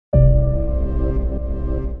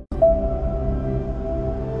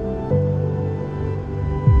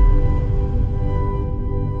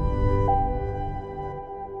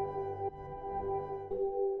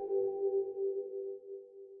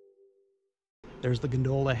There's the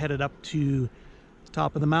gondola headed up to the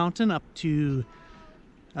top of the mountain, up to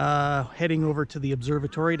heading over to the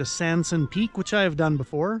observatory to Sanson Peak, which I have done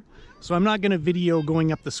before. So I'm not going to video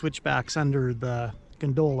going up the switchbacks under the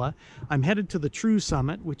gondola. I'm headed to the true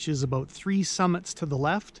summit, which is about 3 summits to the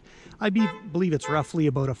left. I believe it's roughly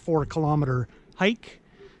about a 4-kilometer hike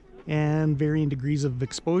and varying degrees of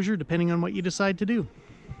exposure depending on what you decide to do.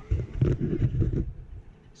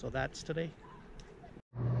 So that's today.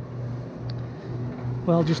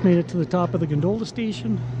 Well, just made it to the top of the gondola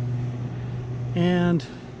station, and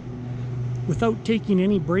without taking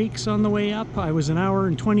any breaks on the way up, I was 1 hour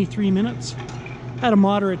and 23 minutes. At a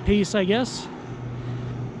moderate pace, I guess.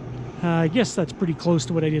 I guess that's pretty close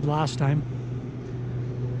to what I did last time.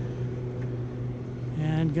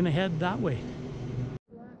 And gonna head that way.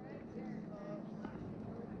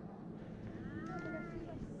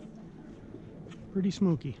 Pretty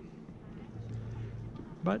smoky.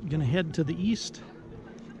 But gonna head to the east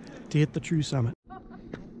to hit the true summit.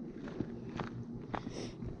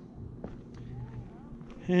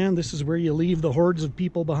 And this is where you leave the hordes of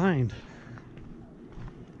people behind.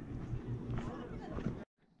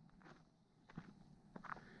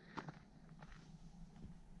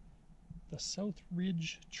 The South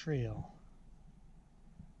Ridge Trail.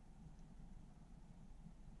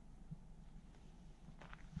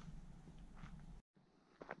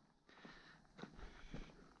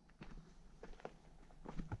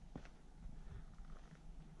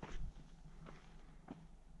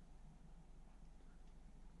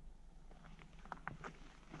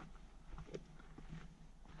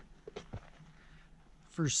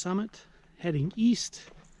 First summit, heading east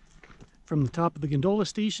from the top of the gondola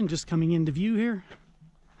station, just coming into view here.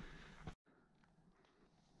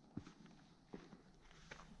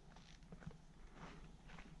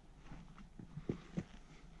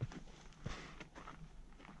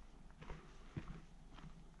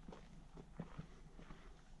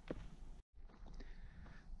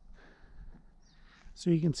 So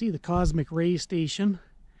you can see the Cosmic Ray Station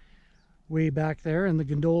way back there and the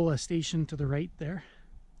gondola station to the right there.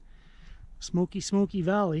 Smoky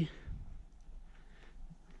Valley.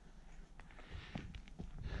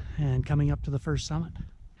 And coming up to the first summit.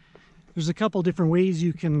 There's a couple different ways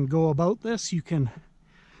you can go about this. You can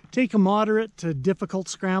take a moderate to difficult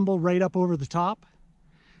scramble right up over the top,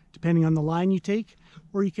 depending on the line you take,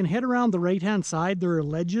 or you can head around the right hand side. There are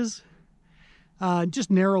ledges, just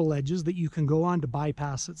narrow ledges that you can go on to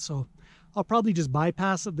bypass it. So I'll probably just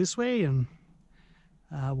bypass it this way, and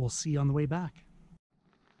we'll see on the way back.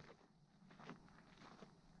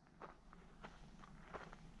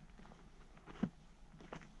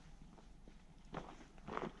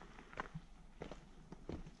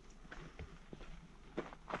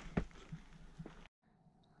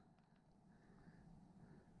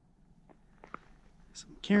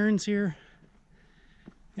 Some cairns here,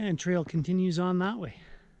 and trail continues on that way,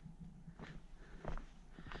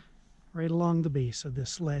 right along the base of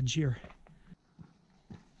this ledge here.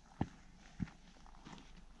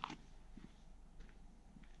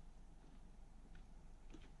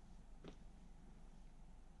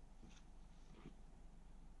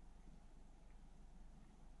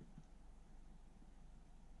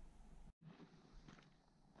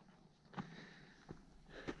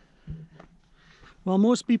 Well,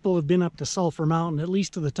 most people have been up to Sulphur Mountain, at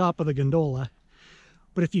least to the top of the gondola.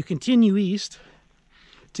 But if you continue east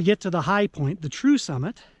to get to the high point, the true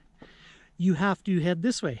summit, you have to head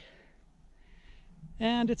this way.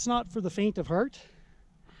 And it's not for the faint of heart,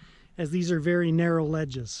 as these are very narrow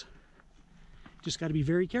ledges. Just got to be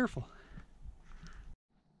very careful.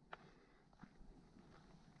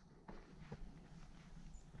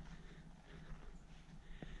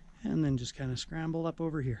 And then just kind of scramble up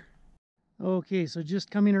over here. Okay, so just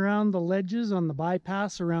coming around the ledges on the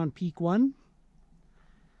bypass around Peak 1.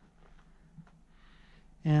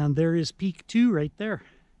 And there is Peak 2 right there,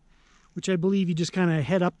 which I believe you just kind of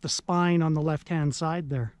head up the spine on the left-hand side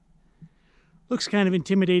there. Looks kind of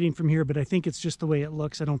intimidating from here, but I think it's just the way it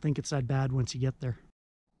looks. I don't think it's that bad once you get there.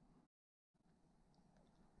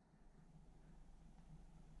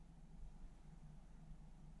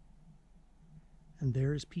 And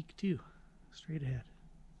there is Peak 2, straight ahead.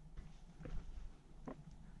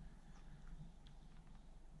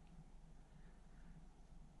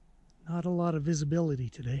 Not a lot of visibility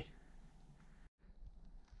today.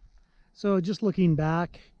 So just looking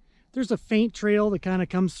back, there's a faint trail that kind of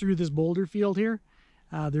comes through this boulder field here.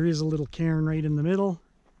 There is a little cairn right in the middle.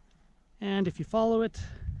 And if you follow it,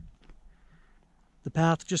 the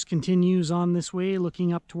path just continues on this way,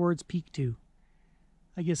 looking up towards Peak 2.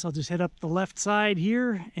 I guess I'll just head up the left side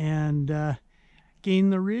here and gain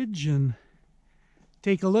the ridge and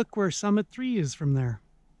take a look where Summit 3 is from there.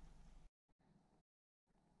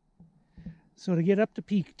 So to get up to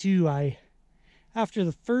Peak 2, after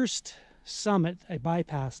the first summit, I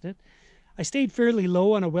bypassed it. I stayed fairly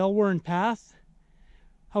low on a well-worn path.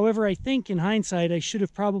 However, I think in hindsight, I should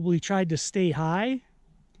have probably tried to stay high.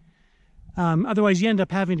 Otherwise, you end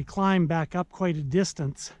up having to climb back up quite a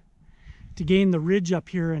distance to gain the ridge up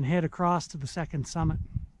here and head across to the second summit.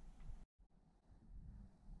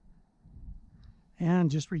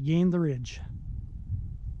 And just regain the ridge.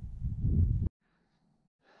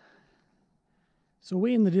 So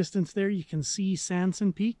way in the distance there, you can see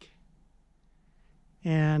Sanson Peak.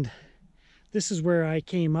 And this is where I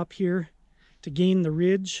came up here to gain the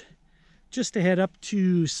ridge, just to head up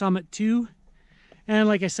to Summit 2. And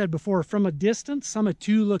like I said before, from a distance, Summit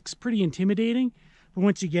 2 looks pretty intimidating. But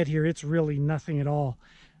once you get here, it's really nothing at all.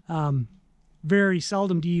 Very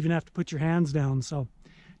seldom do you even have to put your hands down. So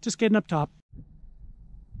just getting up top.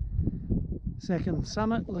 Second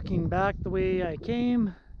summit, looking back the way I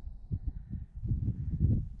came.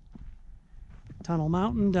 Tunnel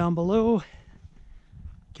Mountain down below.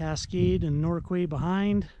 Cascade and Norquay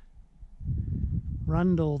behind.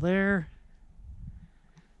 Rundle there.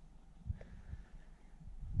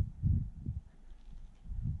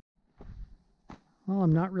 Well,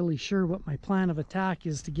 I'm not really sure what my plan of attack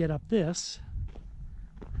is to get up this.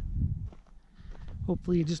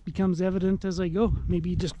 Hopefully it just becomes evident as I go.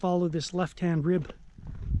 Maybe you just follow this left-hand rib.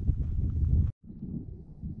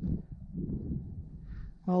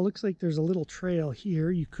 Well, it looks like there's a little trail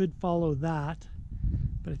here. You could follow that.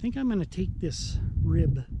 But I think I'm going to take this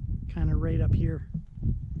rib kind of right up here.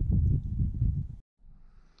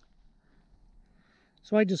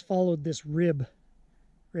 So I just followed this rib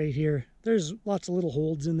right here. There's lots of little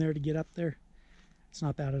holds in there to get up there. It's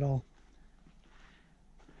not bad at all.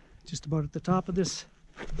 Just about at the top of this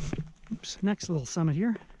next little summit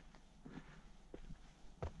here.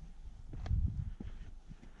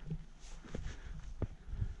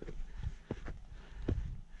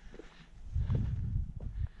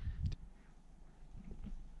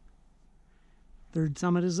 Third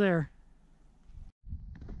summit is there.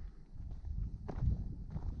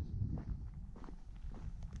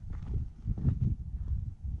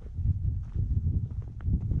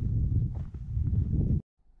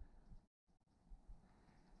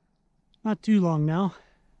 Not too long now.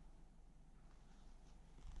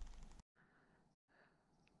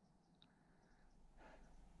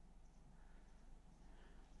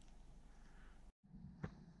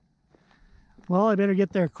 Well, I better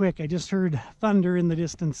get there quick. I just heard thunder in the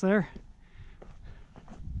distance there.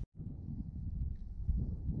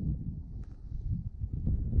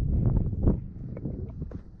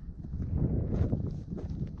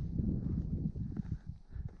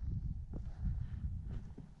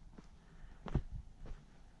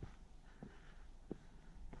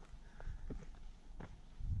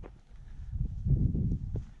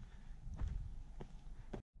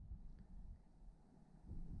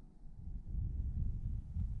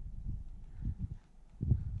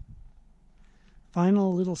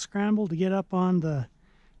 Final little scramble to get up on the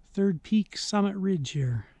third peak summit ridge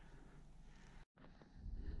here.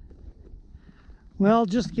 Well,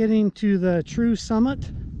 just getting to the true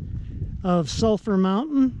summit of Sulphur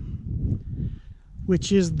Mountain,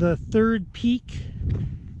 which is the third peak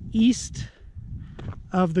east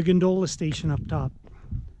of the gondola station up top.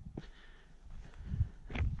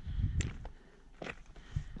 It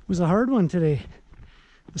was a hard one today.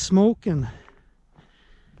 The smoke and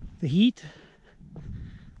the heat.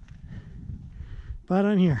 But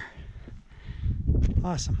I'm here.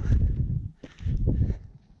 Awesome.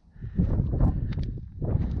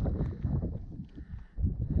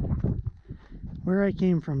 Where I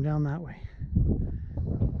came from, down that way.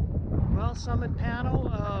 Well, summit panel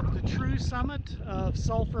of the true summit of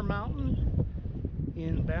Sulphur Mountain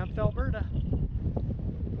in Banff, Alberta.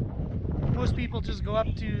 Most people just go up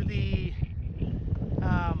to the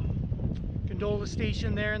gondola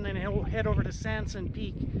station there and then head over to Sanson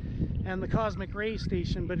Peak and the Cosmic Ray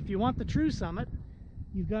Station. But if you want the true summit,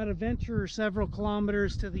 you've got to venture several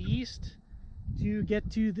kilometers to the east to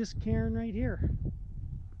get to this cairn right here.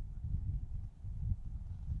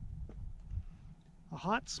 A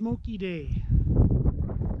hot, smoky day.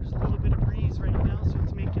 There's a little bit of breeze right now, so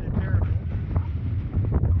it's making it bearable.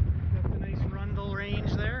 Got the nice Rundle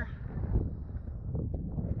range there.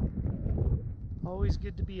 Always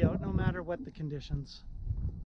good to be out, no matter what the conditions.